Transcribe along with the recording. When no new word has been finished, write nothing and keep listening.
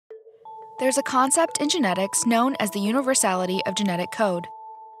There's a concept in genetics known as the universality of genetic code.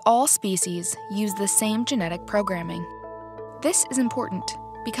 All species use the same genetic programming. This is important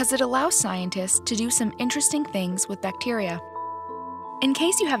because it allows scientists to do some interesting things with bacteria. In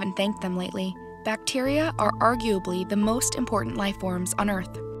case you haven't thanked them lately, bacteria are arguably the most important life forms on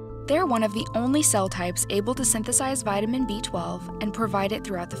Earth. They're one of the only cell types able to synthesize vitamin B12 and provide it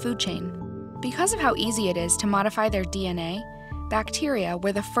throughout the food chain. Because of how easy it is to modify their DNA, bacteria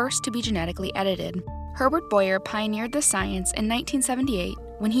were the first to be genetically edited. Herbert Boyer pioneered this science in 1978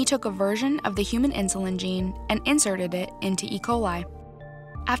 when he took a version of the human insulin gene and inserted it into E. coli.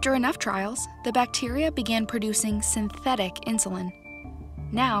 After enough trials, the bacteria began producing synthetic insulin.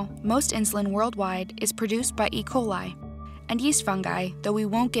 Now, most insulin worldwide is produced by E. coli and yeast fungi, though we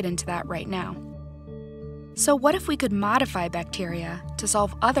won't get into that right now. So what if we could modify bacteria to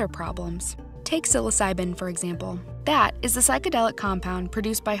solve other problems? Take psilocybin, for example. That is the psychedelic compound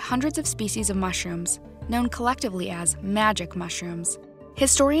produced by hundreds of species of mushrooms, known collectively as magic mushrooms.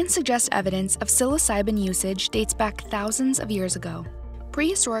 Historians suggest evidence of psilocybin usage dates back thousands of years ago.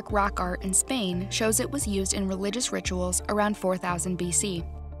 Prehistoric rock art in Spain shows it was used in religious rituals around 4000 BC.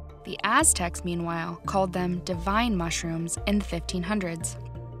 The Aztecs, meanwhile, called them divine mushrooms in the 1500s.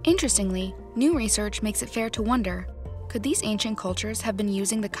 Interestingly, new research makes it fair to wonder, could these ancient cultures have been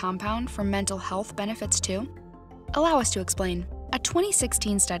using the compound for mental health benefits too? Allow us to explain. A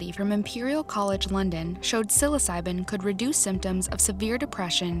 2016 study from Imperial College London showed psilocybin could reduce symptoms of severe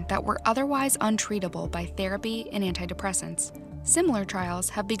depression that were otherwise untreatable by therapy and antidepressants. Similar trials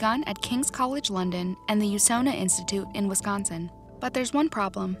have begun at King's College London and the USONA Institute in Wisconsin. But there's one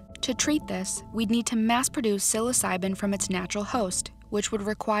problem. To treat this, we'd need to mass-produce psilocybin from its natural host, which would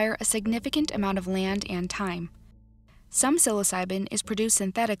require a significant amount of land and time. Some psilocybin is produced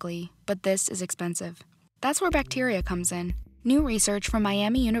synthetically, but this is expensive. That's where bacteria comes in. New research from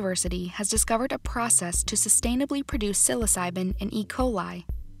Miami University has discovered a process to sustainably produce psilocybin in E. coli,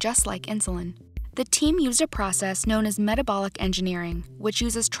 just like insulin. The team used a process known as metabolic engineering, which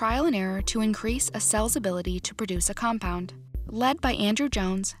uses trial and error to increase a cell's ability to produce a compound. Led by Andrew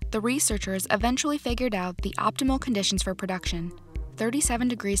Jones, the researchers eventually figured out the optimal conditions for production. 37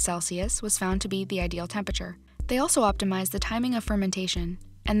 degrees Celsius was found to be the ideal temperature. They also optimized the timing of fermentation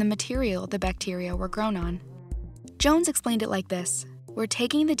and the material the bacteria were grown on. Jones explained it like this: we're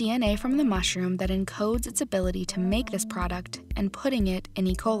taking the DNA from the mushroom that encodes its ability to make this product and putting it in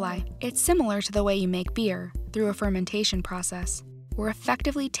E. coli. It's similar to the way you make beer, through a fermentation process. We're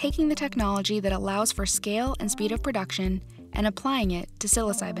effectively taking the technology that allows for scale and speed of production and applying it to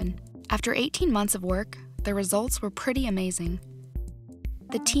psilocybin. After 18 months of work, the results were pretty amazing.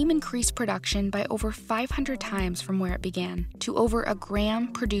 The team increased production by over 500 times from where it began, to over a gram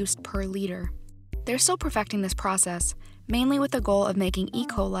produced per liter. They're still perfecting this process, mainly with the goal of making E.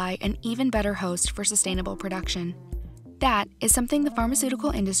 coli an even better host for sustainable production. That is something the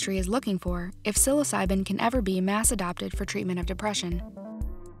pharmaceutical industry is looking for if psilocybin can ever be mass adopted for treatment of depression.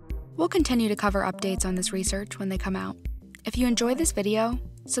 We'll continue to cover updates on this research when they come out. If you enjoyed this video,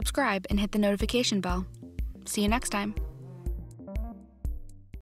 subscribe and hit the notification bell. See you next time.